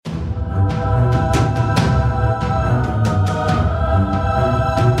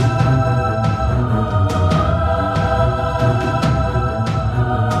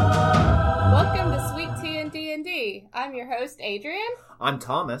I'm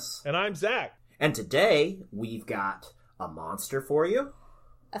Thomas. And I'm Zach. And today, we've got a monster for you.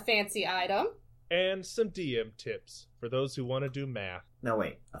 A fancy item. And some DM tips for those who want to do math. No,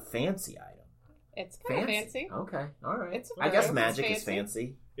 wait. A fancy item? It's kind of fancy. Okay, alright. It's I guess fancy. magic is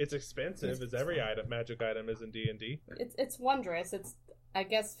fancy. It's expensive, as every magic item is in D&D. It's wondrous. It's, I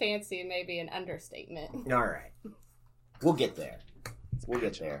guess, fancy may be an understatement. Alright. We'll get there.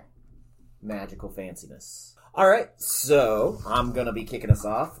 Magical fanciness. Alright, so I'm gonna be kicking us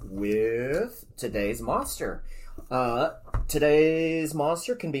off with today's monster. Today's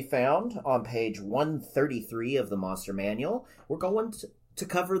monster can be found on page 133 of the Monster Manual. We're going to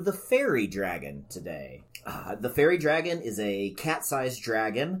cover the Fairy Dragon today. The Fairy Dragon is a cat-sized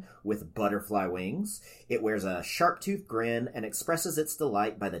dragon with butterfly wings. It wears a sharp-toothed grin and expresses its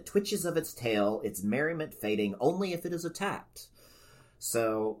delight by the twitches of its tail, its merriment fading only if it is attacked.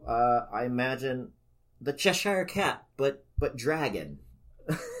 So, I imagine the Cheshire Cat, but dragon.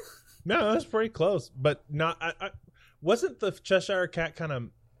 No, that's pretty close, but not. Wasn't the Cheshire Cat kind of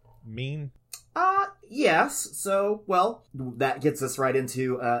mean? Yes. So, well, that gets us right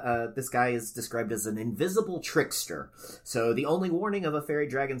into, this guy is described as an invisible trickster. So the only warning of a fairy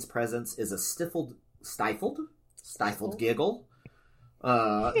dragon's presence is a stifled giggle.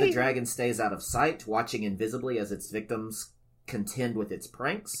 The dragon stays out of sight, watching invisibly as its victims contend with its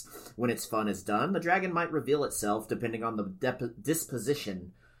pranks. When its fun is done, the dragon might reveal itself depending on the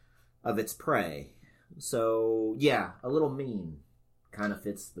disposition of its prey. So, yeah, a little mean. Kind of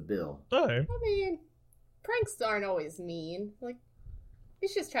fits the bill. Oh. I mean, pranks aren't always mean. Like, you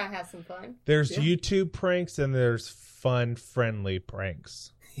should just try to have some fun. There's YouTube pranks and there's fun, friendly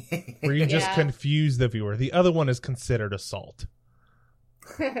pranks. Where you just confuse the viewer. The other one is considered assault.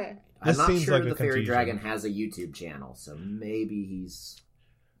 I'm not sure like the Fairy Dragon has a YouTube channel, so maybe he's...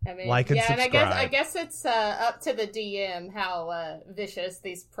 I mean, like and subscribe. And I guess it's up to the DM how vicious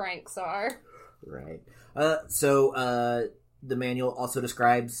these pranks are. Right. The manual also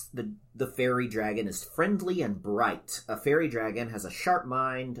describes the fairy dragon as friendly and bright. A fairy dragon has a sharp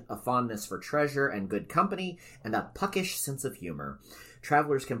mind, a fondness for treasure and good company, and a puckish sense of humor.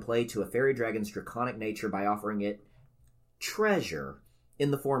 Travelers can play to a fairy dragon's draconic nature by offering it treasure in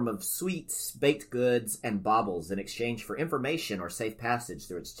the form of sweets, baked goods, and baubles in exchange for information or safe passage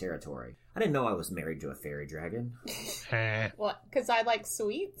through its territory. I didn't know I was married to a fairy dragon. What? Because I like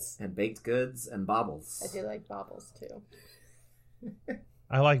sweets? And baked goods and baubles. I do like baubles, too.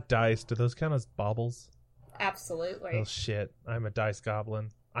 I like dice. Do those count as baubles? Absolutely. Oh, shit. I'm a dice goblin.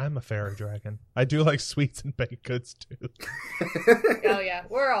 I'm a fairy dragon. I do like sweets and baked goods, too. Oh, yeah.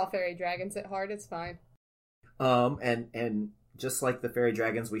 We're all fairy dragons at heart. It's fine. And just like the fairy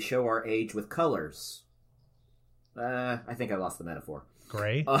dragons, we show our age with colors. I think I lost the metaphor.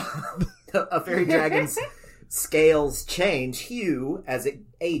 Gray? A fairy dragon's scales change hue as it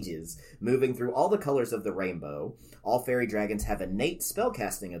ages, moving through all the colors of the rainbow. All fairy dragons have innate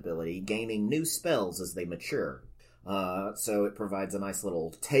spellcasting ability, gaining new spells as they mature. So it provides a nice little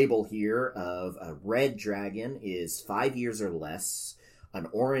table here of a red dragon is 5 years or less. An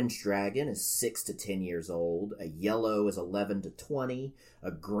orange dragon is 6 to 10 years old. A yellow is 11 to 20.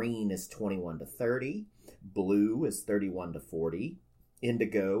 A green is 21 to 30. Blue is 31 to 40.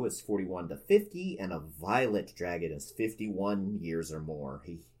 Indigo is 41 to 50. And a violet dragon is 51 years or more.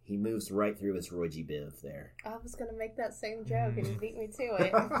 He moves right through his Roy G. Biv there. I was going to make that same joke and you beat me to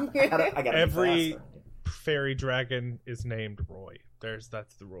it. I gotta Every fairy dragon is named Roy.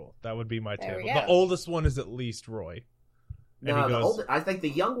 That's the rule. That would be my table. go. The oldest one is at least Roy. And No, I think the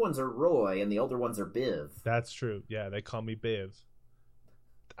young ones are Roy and the older ones are Biv. That's true. Yeah, they call me Biv.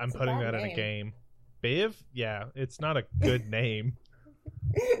 I'm It's a putting bad that in a name. game. Biv? Yeah, it's not a good name.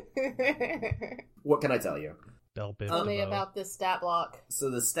 What can I tell you? Del Biv. Tell me about this stat block. So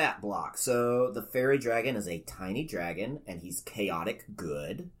the stat block. So the fairy dragon is a tiny dragon, and he's chaotic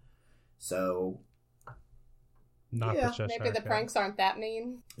good. So Not yeah, the Cheshire Maybe the Cat. pranks aren't that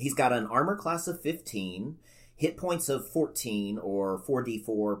mean. he's got an armor class of 15, hit points of 14 or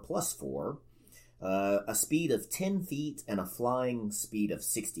 4d4 plus 4, a speed of 10 feet, and a flying speed of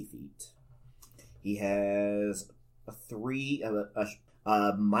 60 feet. He has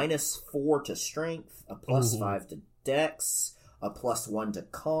a minus 4 to strength, a plus 5 to dex, a plus 1 to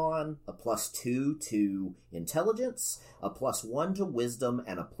con, a plus 2 to intelligence, a plus 1 to wisdom,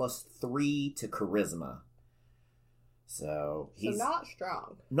 and a plus 3 to charisma. So he's not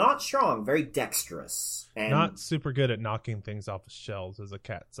strong. Not strong, very dexterous. And Not super good at knocking things off his shelves as a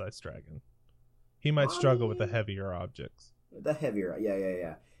cat-sized dragon. He might struggle with the heavier objects. the heavier,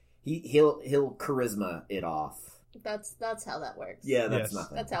 yeah. He'll charisma it off. That's how that works. Yeah, that's Yes.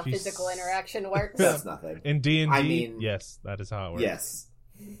 nothing. That's how If you physical s- interaction works. That's nothing. In D&D, I mean- yes, that is how it works. Yes.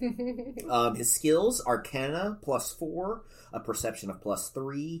 His skills: Arcana +4, a Perception of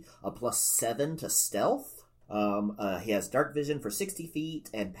 +3, a +7 to Stealth. He has Dark Vision for 60 feet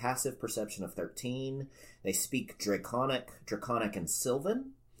and Passive Perception of 13. They speak Draconic, and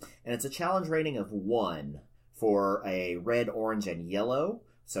Sylvan, and it's a challenge rating of 1 for a red, orange, and yellow.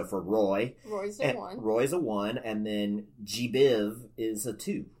 So for Roy, Roy's a 1. Roy's a 1, and then G-Biv is a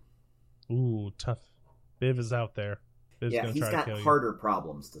 2. Ooh, tough. Biv is out there. Biv's Yeah, gonna he's try to got kill you. harder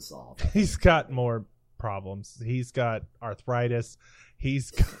problems to solve. He's got more problems. He's got arthritis.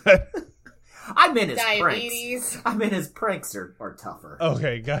 He's got... I meant his Diabetes. pranks. I meant his pranks are tougher.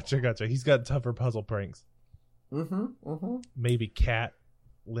 Okay, gotcha. He's got tougher puzzle pranks. Mm-hmm. Maybe cat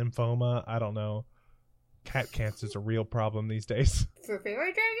lymphoma. I don't know. Cat cancer's a real problem these days. For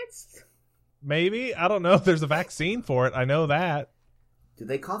fairy dragons? Maybe. I don't know if there's a vaccine for it. I know that. Do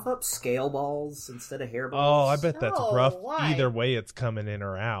they cough up scale balls instead of hair Oh, balls? I bet that's Oh, rough. why? Either way, it's coming in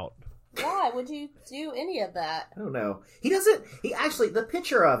or out. Why would you do any of that? I don't know. He doesn't. He actually, the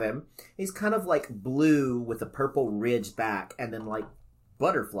picture of him, he's kind of like blue with a purple ridge back, and then like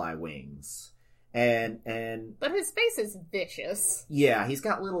butterfly wings, and But his face is vicious. yeah, he's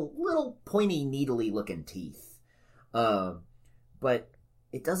got little pointy, needly looking teeth. But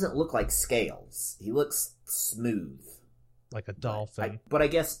it doesn't look like scales. He looks smooth. Like a dolphin. But I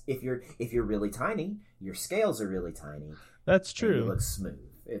guess if you're really tiny, your scales are really tiny. That's And you true. look smooth.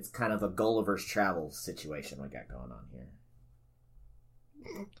 It's kind of a Gulliver's Travels situation we got going on here.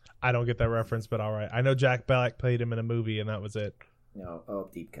 I don't get that reference, but all right. I know Jack Black played him in a movie, and that was it. No,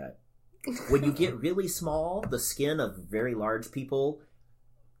 deep cut. When you get really small, the skin of very large people,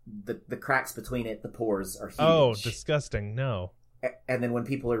 the cracks between it, the pores are huge. Oh, disgusting. No. And then when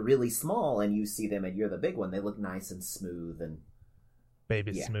people are really small and you see them and you're the big one, they look nice and smooth and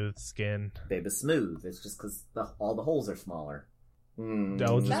Baby Yeah. smooth skin. baby smooth. It's just because all the holes are smaller. Don't Is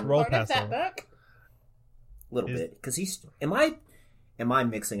just that roll part of past that them. book? Little Is- bit, because he's. Am I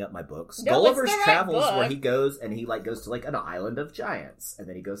mixing up my books? No, Gulliver's it's the right Travels, book. where he goes and he goes to like an island of giants, and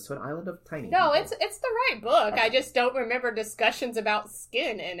then he goes to an island of tiny. No, people. it's the right book. Okay. I just don't remember discussions about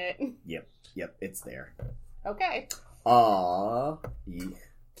skin in it. Yep, it's there. Okay.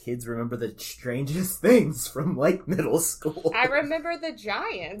 Kids remember the strangest things from like middle school. I remember the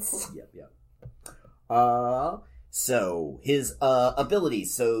giants. Yep. So his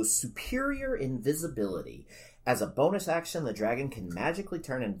abilities. So superior invisibility. As a bonus action, the dragon can magically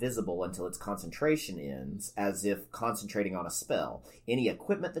turn invisible until its concentration ends, as if concentrating on a spell. Any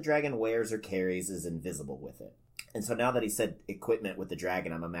equipment the dragon wears or carries is invisible with it. And so now that he said equipment with the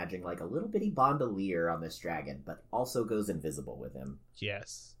dragon, I'm imagining like a little bitty bandolier on this dragon, but also goes invisible with him.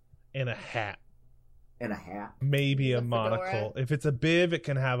 Yes. And a hat. And a hat. Maybe a The fedora. monocle. If it's a Biv, it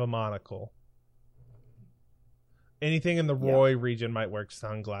can have a monocle. Anything in the Yeah. Roy region might wear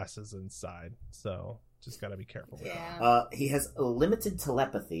sunglasses inside. So just got to be careful with that. Yeah. He has limited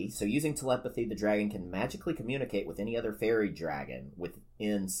telepathy, so using telepathy, the dragon can magically communicate with any other fairy dragon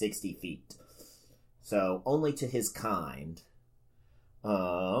within 60 feet. So only to his kind.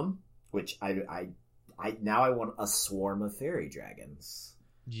 Which I now I want a swarm of fairy dragons,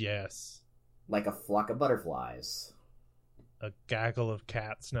 Yes. like a flock of butterflies. A gaggle of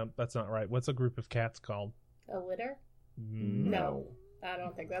cats. No, that's not right. What's a group of cats called? A litter? No, I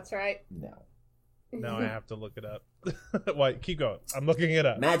don't think that's right. no. Now I have to look it up. Wait, keep going. I'm looking it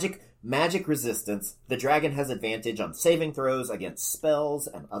up. Magic resistance. The dragon has advantage on saving throws against spells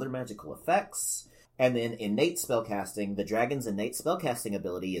and other magical effects. And then innate spellcasting. The dragon's innate spellcasting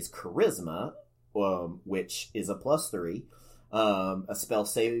ability is Charisma, which is a +3. A spell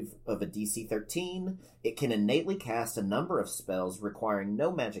save of a DC 13. It can innately cast a number of spells requiring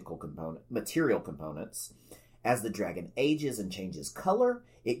no material components. As the dragon ages and changes color,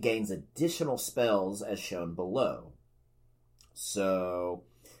 it gains additional spells as shown below. So,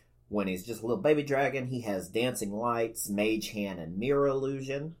 when he's just a little baby dragon, he has Dancing Lights, Mage Hand, and Mirror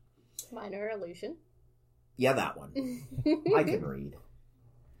Illusion. Minor illusion. Yeah, that one. I can read.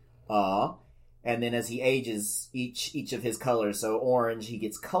 And then as he ages, each of his colors, so orange, he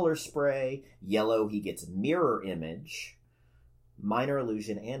gets Color Spray, yellow, he gets Mirror Image, Minor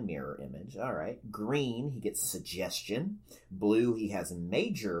Illusion and Mirror Image. All right. Green, he gets Suggestion. Blue, he has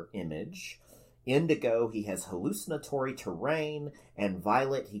Major Image. Indigo, he has Hallucinatory Terrain. And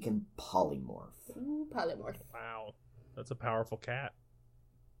violet, he can Polymorph. Ooh, polymorph. Wow. That's a powerful cat.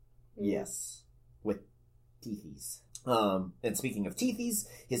 Yes. With teethies. And speaking of teethies,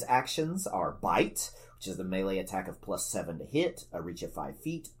 his actions are Bite, which is the melee attack of +7 to hit, a reach of 5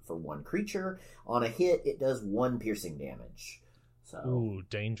 feet for one creature. On a hit, it does 1 piercing damage. So, ooh,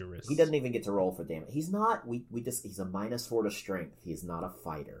 dangerous. He doesn't even get to roll for damage. He's not. He's a -4 to strength. He's not a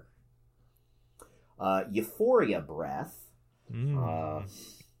fighter. Euphoria Breath.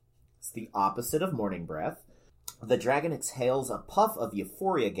 It's the opposite of Morning Breath. The dragon exhales a puff of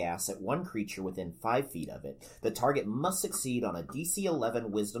euphoria gas at one creature within 5 feet of it. The target must succeed on a DC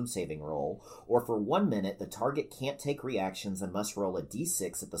 11 Wisdom saving roll, or for 1 minute, the target can't take reactions and must roll a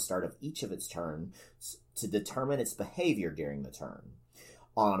D6 at the start of each of its turns to determine its behavior during the turn.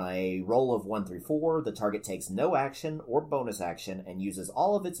 On a roll of 1 through 4, the target takes no action or bonus action and uses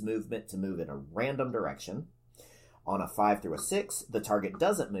all of its movement to move in a random direction. On a 5 through a 6, the target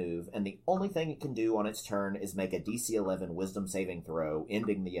doesn't move, and the only thing it can do on its turn is make a DC 11 Wisdom saving throw,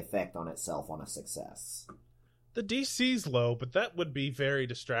 ending the effect on itself on a success. The DC's low, but that would be very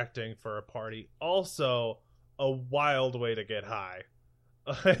distracting for a party. Also, a wild way to get high.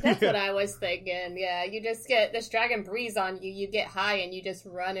 That's what I was thinking. Yeah, you just get this dragon breeze on you, you get high, and you just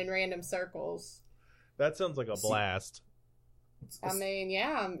run in random circles. That sounds like a blast. I mean,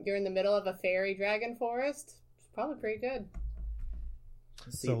 yeah, you're in the middle of a fairy dragon forest. Probably pretty good.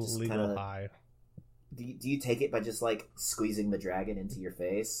 So legal high. Do you take it by just, like, squeezing the dragon into your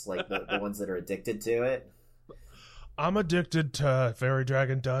face? Like the ones that are addicted to it? I'm addicted to fairy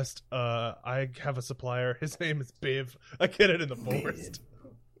dragon dust. I have a supplier. His name is Biv. I get it in the forest.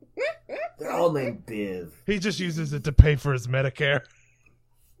 They're all named Biv. He just uses it to pay for his Medicare.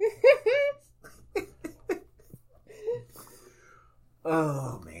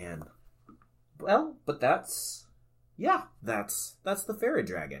 Oh, man. Well, but that's the fairy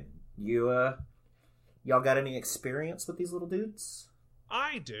dragon. Y'all got any experience with these little dudes?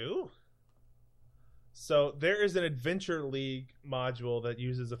 I do. So there is an Adventure League module that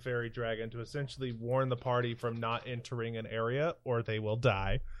uses a fairy dragon to essentially warn the party from not entering an area or they will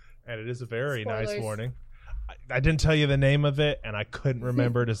die. And it is a very nice warning. I didn't tell you the name of it, and I couldn't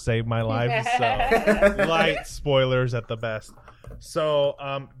remember to save my life. So light spoilers at the best.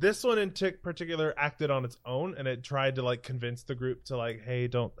 So this one in particular acted on its own, and it tried to like convince the group to like, hey,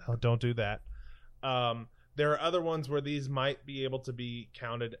 don't do that. There are other ones where these might be able to be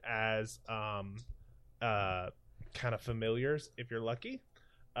counted as kind of familiars if you're lucky.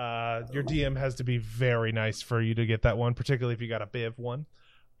 Your DM has to be very nice for you to get that one, particularly if you got a Biv one.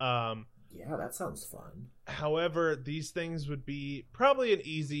 Yeah, that sounds fun. However, these things would be probably an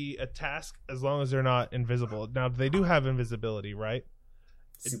easy task as long as they're not invisible. Now, they do have invisibility, right?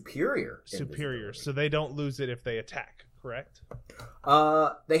 Superior. So they don't lose it if they attack, correct?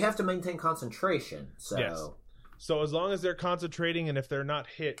 They have to maintain concentration. So. Yes. So as long as they're concentrating and if they're not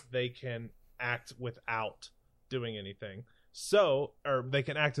hit, they can act without doing anything. Or they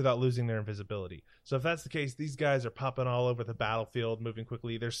can act without losing their invisibility. So if that's the case, these guys are popping all over the battlefield, moving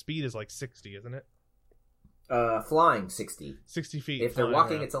quickly. Their speed is like 60, isn't it? Flying 60. 60 feet. If they're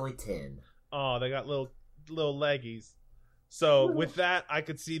walking, around. It's only 10. Oh, they got little leggies. So with that, I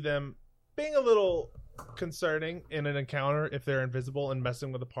could see them being a little concerning in an encounter if they're invisible and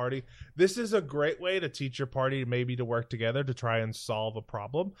messing with the party. This is a great way to teach your party maybe to work together to try and solve a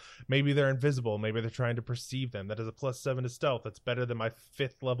problem. Maybe they're invisible. Maybe they're trying to perceive them. That is a +7 to stealth. That's better than my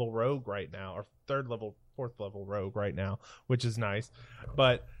 5th level rogue right now, or 4th level rogue right now, which is nice.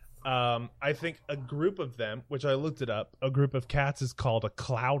 But I think a group of them, which I looked it up, a group of cats is called a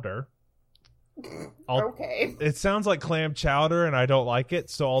clouder. Okay. It sounds like clam chowder, and I don't like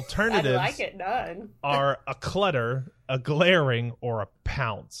it. So alternatives I like it done. are a clutter, a glaring, or a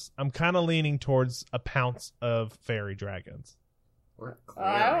pounce. I'm kind of leaning towards a pounce of fairy dragons.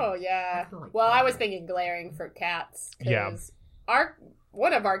 Oh, yeah. Well, I was thinking glaring for cats. Yeah.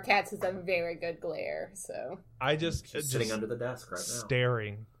 One of our cats is a very good glare, so. I just sitting under the desk right now.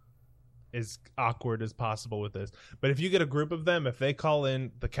 Staring as awkward as possible with this. But if you get a group of them, if they call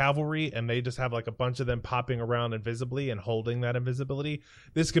in the cavalry and they just have like a bunch of them popping around invisibly and holding that invisibility,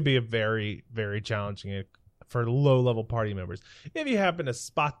 this could be a very, very challenging for low-level party members. If you happen to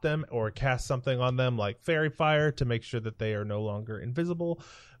spot them or cast something on them like Fairy Fire to make sure that they are no longer invisible,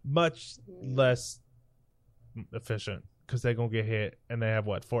 much less efficient because they're going to get hit and they have,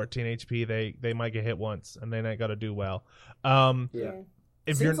 14 HP? They might get hit once and then they got to do well. Yeah.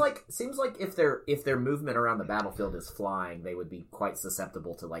 Seems like if their movement around the battlefield is flying, they would be quite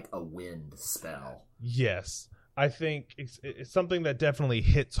susceptible to like a wind spell. Yes. I think it's something that definitely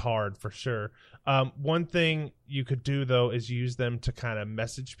hits hard for sure. One thing you could do, though, is use them to kind of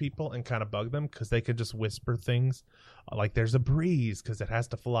message people and kind of bug them, because they could just whisper things like there's a breeze, because it has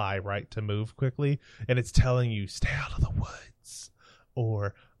to fly, right, to move quickly. And it's telling you, stay out of the woods,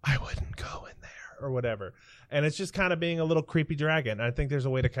 or I wouldn't go in there, or whatever. And it's just kind of being a little creepy dragon. I think there's a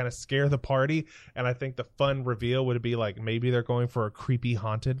way to kind of scare the party, and I think the fun reveal would be like maybe they're going for a creepy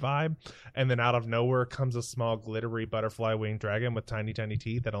haunted vibe, and then out of nowhere comes a small glittery butterfly winged dragon with tiny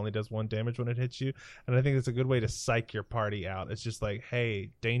teeth that only does 1 damage when it hits you. And I think it's a good way to psych your party out. It's just like,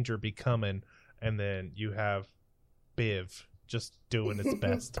 hey, danger be coming, and then you have Biv just doing its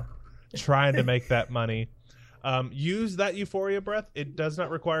best trying to make that money. Use that Euphoria breath. It does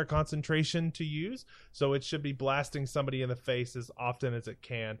not require concentration to use, so it should be blasting somebody in the face as often as it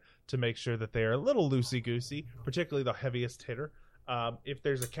can to make sure that they are a little loosey-goosey, particularly the heaviest hitter. If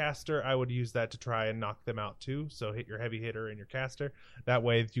there's a caster, I would use that to try and knock them out too, so hit your heavy hitter and your caster. That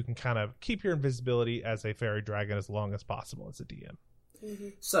way you can kind of keep your invisibility as a fairy dragon as long as possible as a DM. Mm-hmm.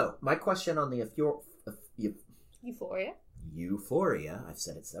 So, my question on the Euphoria. I've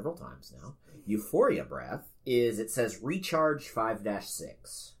said it several times now. Euphoria breath is, it says recharge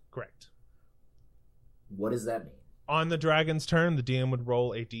 5-6. Correct. What does that mean? On the dragon's turn, the DM would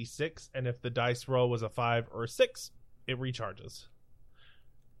roll a d6, and if the dice roll was a 5 or a 6, it recharges.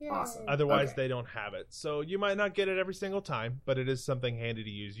 Yay. Awesome. Otherwise, Okay. they don't have it. So you might not get it every single time, but it is something handy to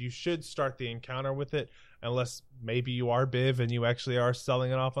use. You should start the encounter with it, unless maybe you are Biv and you actually are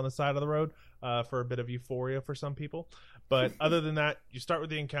selling it off on the side of the road for a bit of euphoria for some people. But other than that, you start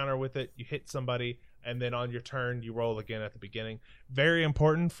with the encounter with it, you hit somebody, and then on your turn, you roll again at the beginning. Very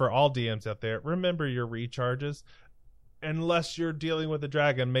important for all DMs out there. Remember your recharges. Unless you're dealing with a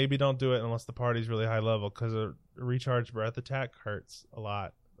dragon, maybe don't do it unless the party's really high level, because a recharge breath attack hurts a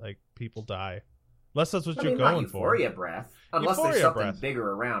lot. Like, people die. Unless that's what you're not going for. Euphoria breath. Unless Euphoria there's something breath.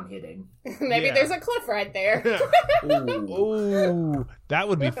 bigger around hitting. Maybe Yeah. there's a cliff right there. Ooh. Ooh, that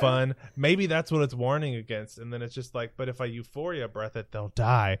would be fun. Maybe that's what it's warning against, and then it's just like, but if I Euphoria breath it, they'll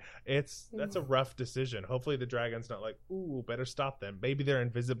die. That's a rough decision. Hopefully the dragon's not like, ooh, better stop them. Maybe they're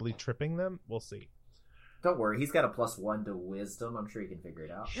invisibly tripping them. We'll see. Don't worry, he's got a +1 to wisdom. I'm sure he can figure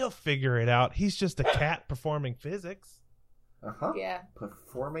it out. He'll figure it out. He's just a cat performing physics. Uh-huh. Yeah,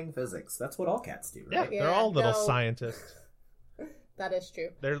 Performing physics. That's what all cats do, Yeah, right? they're all little no. scientists. that is true.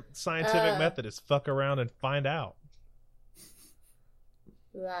 Their scientific Uh. method is fuck around and find out.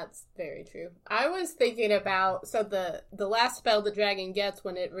 That's very true. I was thinking about, so the last spell the dragon gets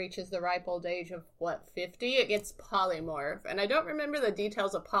when it reaches the ripe old age of, 50? It gets polymorph. And I don't remember the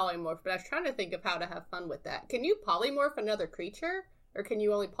details of polymorph, but I was trying to think of how to have fun with that. Can you polymorph another creature? Or can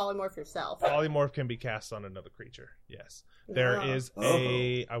you only polymorph yourself? Polymorph can be cast on another creature. Yes. There Oh. is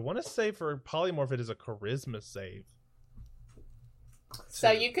I want to say for polymorph, it is a charisma save.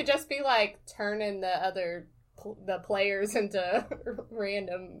 So you could just be like turning the players into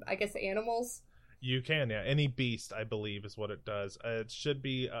random, I guess, animals. You can, yeah. Any beast, I believe, is what it does. It should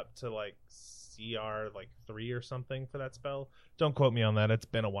be up to like CR 3 or something for that spell. Don't quote me on that. It's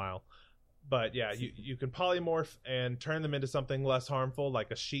been a while. But yeah, you can polymorph and turn them into something less harmful,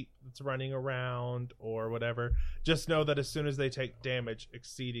 like a sheep that's running around or whatever. Just know that as soon as they take damage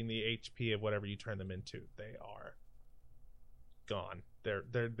exceeding the HP of whatever you turn them into, they are gone.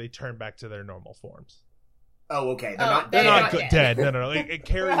 They turn back to their normal forms. Oh, okay. Oh, They're They're not not dead. No. It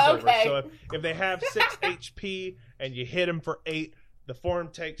carries Okay. over. So if they have 6 HP and you hit them for 8, the form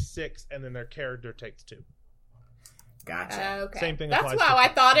takes 6, and then their character takes 2. Gotcha. Okay. Same thing That's applies how to- I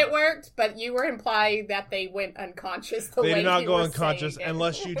thought it worked, but you were implying that they went unconscious the They way do not you go were unconscious saying it.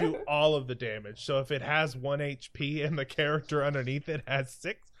 unless you do all of the damage. So if it has 1 HP and the character underneath it has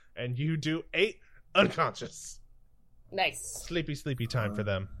 6, and you do 8, unconscious. Nice. Sleepy time for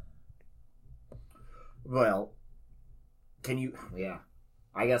them. Well, can you... Yeah.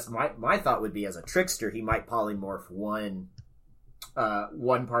 I guess my thought would be, as a trickster, he might polymorph one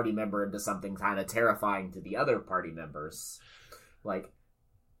party member into something kind of terrifying to the other party members. Like...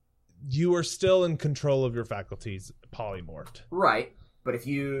 You are still in control of your faculties, polymorphed. Right. But if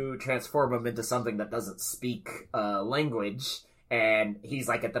you transform him into something that doesn't speak language, and he's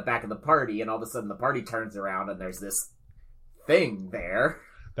like at the back of the party, and all of a sudden the party turns around and there's this thing there.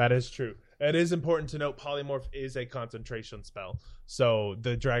 That is true. It is important to note polymorph is a concentration spell. So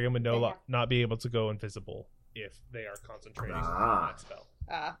the dragon would not be able to go invisible if they are concentrating on that spell.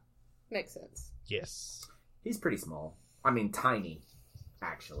 Makes sense. Yes. He's pretty small. I mean, tiny,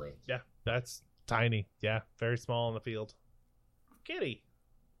 actually. Yeah, that's tiny. Yeah, very small on the field. Kitty.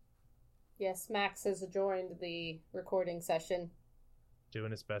 Yes, Max has joined the recording session.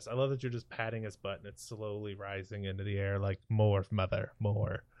 doing his best. I love that you're just patting his butt and it's slowly rising into the air like more, mother,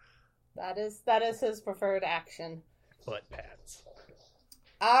 more. That is his preferred action. Butt pats.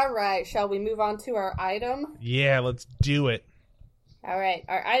 All right, shall we move on to our item? Yeah, let's do it. All right,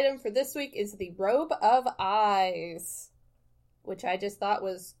 our item for this week is the Robe of Eyes, which I just thought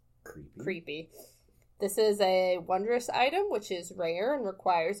was creepy. This is a wondrous item, which is rare and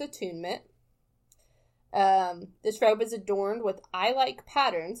requires attunement. This robe is adorned with eye-like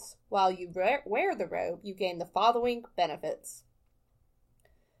patterns. While you wear the robe, you gain the following benefits.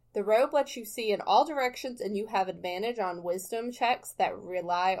 The robe lets you see in all directions, and you have advantage on wisdom checks that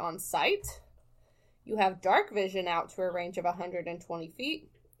rely on sight. You have dark vision out to a range of 120 feet.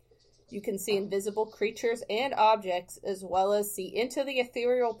 You can see invisible creatures and objects, as well as see into the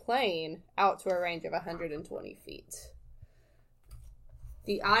ethereal plane out to a range of 120 feet.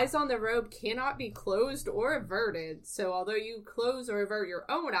 The eyes on the robe cannot be closed or averted, so although you close or avert your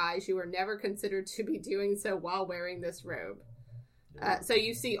own eyes, you are never considered to be doing so while wearing this robe. So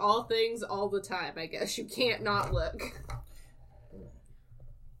you see all things all the time, I guess. You can't not look.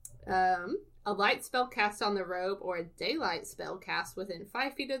 A light spell cast on the robe or a daylight spell cast within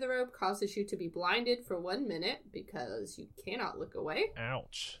 5 feet of the robe causes you to be blinded for 1 minute because you cannot look away.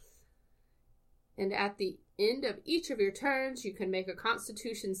 Ouch. And at the end of each of your turns, you can make a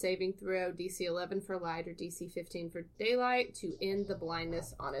Constitution saving throw, DC 11 for light or DC 15 for daylight, to end the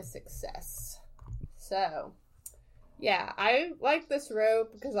blindness on a success. So, yeah, I like this robe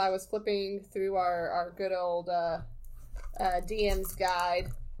because I was flipping through our good old DM's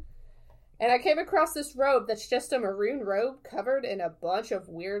guide. And I came across this robe that's just a maroon robe covered in a bunch of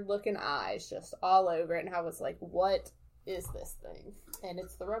weird-looking eyes just all over it. And I was like, what is this thing? And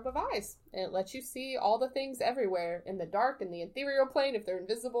it's the Robe of Eyes. And it lets you see all the things everywhere in the dark, in the ethereal plane, if they're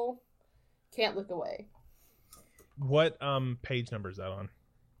invisible. Can't look away. What page number is that on?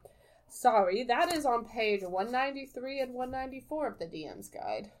 Sorry, that is on page 193 and 194 of the DM's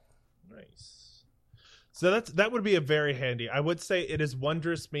guide. Nice. So that would be a very handy. I would say it is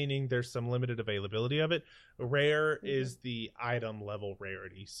wondrous, meaning there's some limited availability of it. Rare is the item level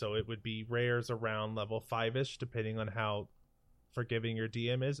rarity. So it would be rares around level 5-ish, depending on how forgiving your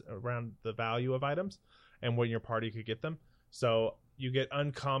DM is around the value of items and when your party could get them. So you get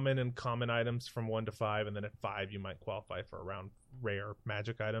uncommon and common items from 1 to 5, and then at 5 you might qualify for around rare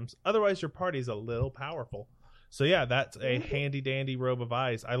magic items. Otherwise, your party's a little powerful. So yeah, that's a handy-dandy Robe of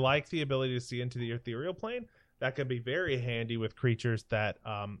Eyes. I like the ability to see into the ethereal plane. That can be very handy with creatures that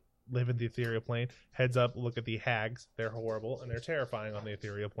live in the ethereal plane. Heads up, look at the hags. They're horrible, and they're terrifying on the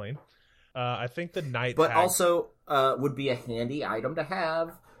ethereal plane. I think the night But hags... also would be a handy item to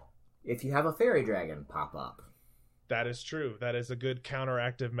have if you have a fairy dragon pop up. That is true. That is a good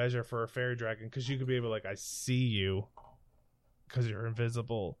counteractive measure for a fairy dragon, because you could be able to, like, I see you because you're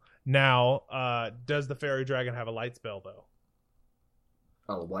invisible. Now, does the fairy dragon have a light spell, though?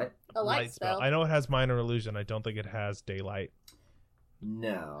 Oh, what? A light spell. I know it has minor illusion. I don't think it has daylight.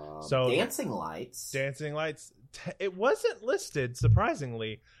 No. So dancing lights. Dancing lights. It wasn't listed,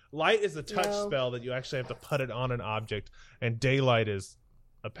 surprisingly. Light is a touch No. spell that you actually have to put it on an object, and daylight is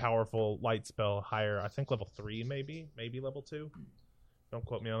a powerful light spell higher. I think level 3, maybe level 2. Don't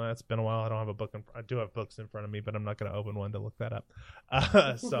quote me on that. It's been a while. I don't have a book. I do have books in front of me, but I'm not going to open one to look that up.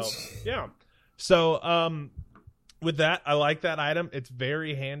 So, yeah. So, with that, I like that item. It's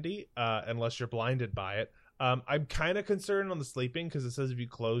very handy, unless you're blinded by it. I'm kind of concerned on the sleeping because it says if you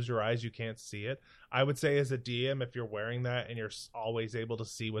close your eyes, you can't see it. I would say as a DM, if you're wearing that and you're always able to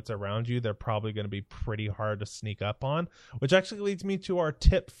see what's around you, they're probably going to be pretty hard to sneak up on, which actually leads me to our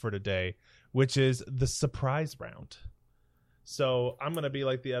tip for today, which is the surprise round. So I'm going to be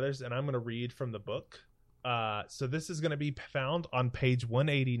like the others, and I'm going to read from the book. So this is going to be found on page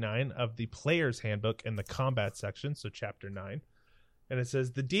 189 of the Player's Handbook in the Combat section, so Chapter 9. And it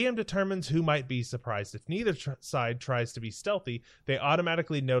says, the DM determines who might be surprised. If neither side tries to be stealthy, they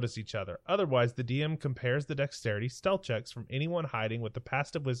automatically notice each other. Otherwise, the DM compares the dexterity stealth checks from anyone hiding with the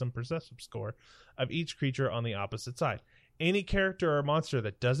passive wisdom perception score of each creature on the opposite side. Any character or monster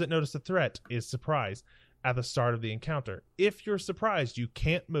that doesn't notice a threat is surprised at the start of the encounter. If you're surprised, you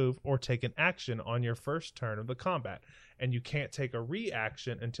can't move or take an action on your first turn of the combat, and you can't take a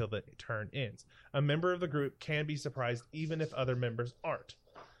reaction until the turn ends. A member of the group can be surprised even if other members aren't.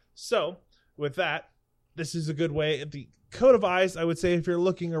 So, with that, this is a good way. The Coat of Eyes, I would say, if you're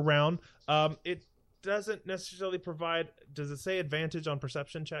looking around, it doesn't necessarily provide, does it say advantage on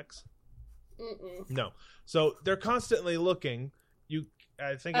perception checks? Mm-mm. No. So, they're constantly looking.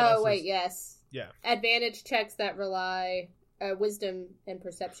 I think. Oh, wait, yes. Yeah. Advantage checks that rely wisdom and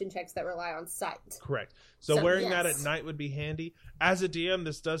perception checks that rely on sight. Correct. So wearing that yes. at night would be handy. As a DM,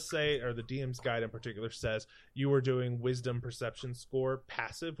 this does say, or the DM's guide in particular says, you are doing wisdom perception score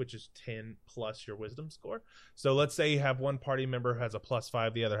passive, which is 10 plus your wisdom score. So let's say you have one party member who has a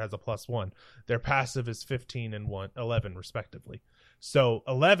 +5, the other has a +1. Their passive is 15 and 11 respectively. So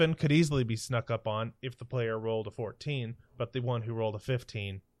 11 could easily be snuck up on if the player rolled a 14, but the one who rolled a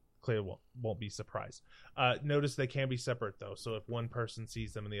 15 clearly won't be surprised. Notice they can be separate though, so if one person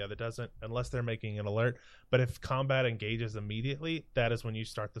sees them and the other doesn't, unless they're making an alert. But if combat engages immediately, that is when you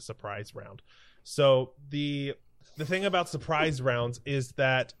start the surprise round. So the thing about surprise rounds is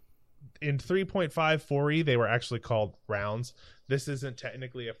that in 3.54e they were actually called rounds. This isn't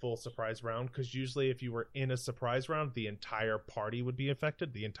technically a full surprise round, because usually if you were in a surprise round, the entire party would be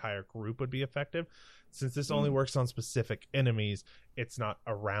affected, the entire group would be affected. Since this only works on specific enemies, it's not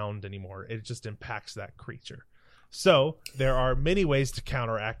a round anymore. It just impacts that creature. So there are many ways to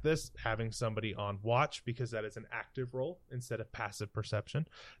counteract this, having somebody on watch, because that is an active role instead of passive perception.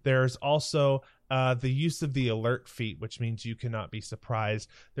 There's also the use of the alert feat, which means you cannot be surprised.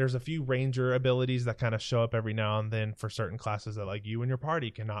 There's a few ranger abilities that kind of show up every now and then for certain classes that, like, you and your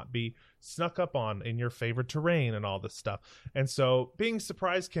party cannot be snuck up on in your favorite terrain and all this stuff. And so being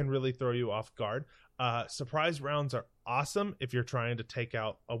surprised can really throw you off guard. Surprise rounds are awesome if you're trying to take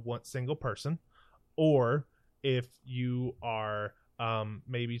out one single person, or if you are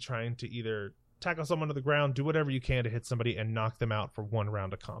maybe trying to either tackle someone to the ground, do whatever you can to hit somebody and knock them out for one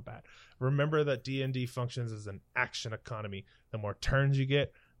round of combat. Remember that D&D functions as an action economy. The more turns you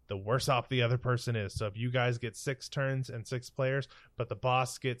get, the worse off the other person is. So if you guys get 6 turns and 6 players, but the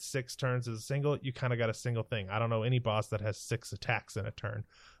boss gets 6 turns as a single, you kind of got a single thing. I don't know any boss that has 6 attacks in a turn,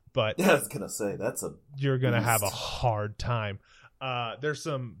 but I was gonna say you're gonna have a hard time. There's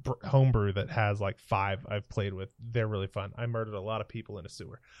some homebrew that has like 5 I've played with. They're really fun. I murdered a lot of people in a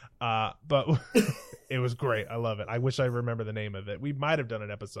sewer, but it was great. I love it. I wish I remember the name of it. We might have done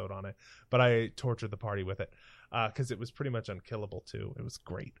an episode on it, but I tortured the party with it because it was pretty much unkillable too. It was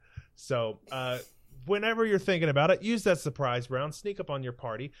great. So whenever you're thinking about it, use that surprise round. Sneak up on your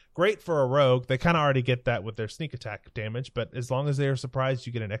party. Great for a rogue. They kind of already get that with their sneak attack damage, but as long as they are surprised,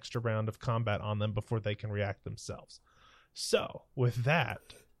 you get an extra round of combat on them before they can react themselves. So, with that,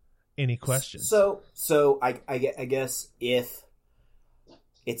 any questions? So I guess if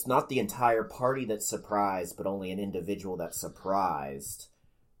it's not the entire party that's surprised, but only an individual that's surprised,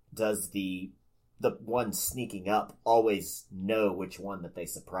 does the one sneaking up always know which one that they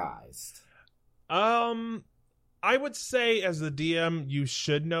surprised? I would say as the DM, you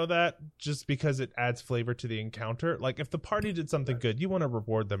should know that, just because it adds flavor to the encounter. Like, if the party did something good, you want to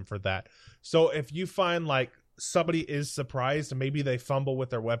reward them for that. So if you find, like, somebody is surprised and maybe they fumble with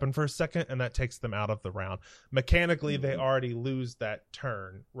their weapon for a second and that takes them out of the round, mechanically they already lose that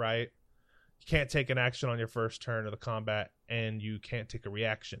turn, right? You can't take an action on your first turn of the combat, and you can't take a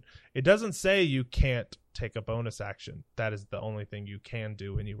reaction. It doesn't say you can't take a bonus action. That is the only thing you can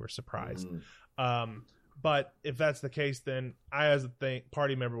do when you were surprised. But if that's the case, then I, as a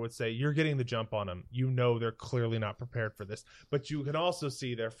party member, would say you're getting the jump on them. You know they're clearly not prepared for this. But you can also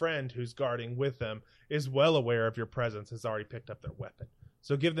see their friend who's guarding with them is well aware of your presence, has already picked up their weapon.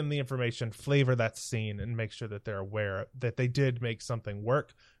 So give them the information, flavor that scene, and make sure that they're aware that they did make something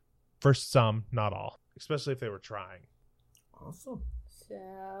work. For some, not all. Especially if they were trying. Awesome.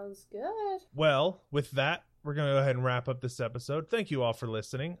 Sounds good. Well, with that, we're going to go ahead and wrap up this episode. Thank you all for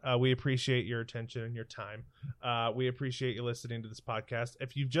listening. We appreciate your attention and your time. We appreciate you listening to this podcast.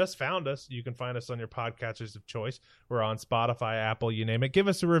 If you've just found us, you can find us on your podcatchers of choice. We're on Spotify, Apple, you name it. Give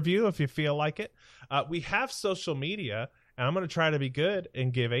us a review if you feel like it. We have social media, and I'm going to try to be good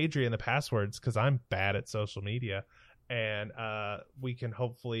and give Adrian the passwords because I'm bad at social media. And we can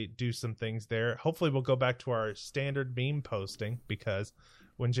hopefully do some things there. Hopefully we'll go back to our standard meme posting, because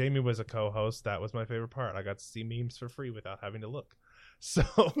when Jamie was a co-host, that was my favorite part. I got to see memes for free without having to look. So,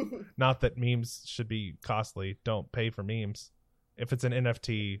 not that memes should be costly. Don't pay for memes. If it's an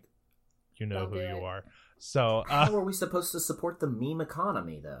NFT, you know who you are. So, how are we supposed to support the meme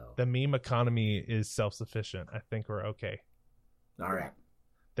economy, though? The meme economy is self-sufficient. I think we're okay. All right.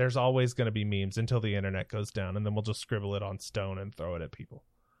 There's always going to be memes until the internet goes down, and then we'll just scribble it on stone and throw it at people.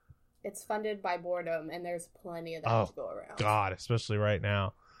 It's funded by boredom, and there's plenty of that to go around. God, especially right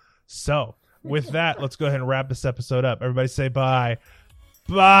now. So, with that, let's go ahead and wrap this episode up. Everybody say bye.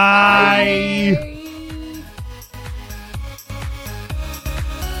 Bye!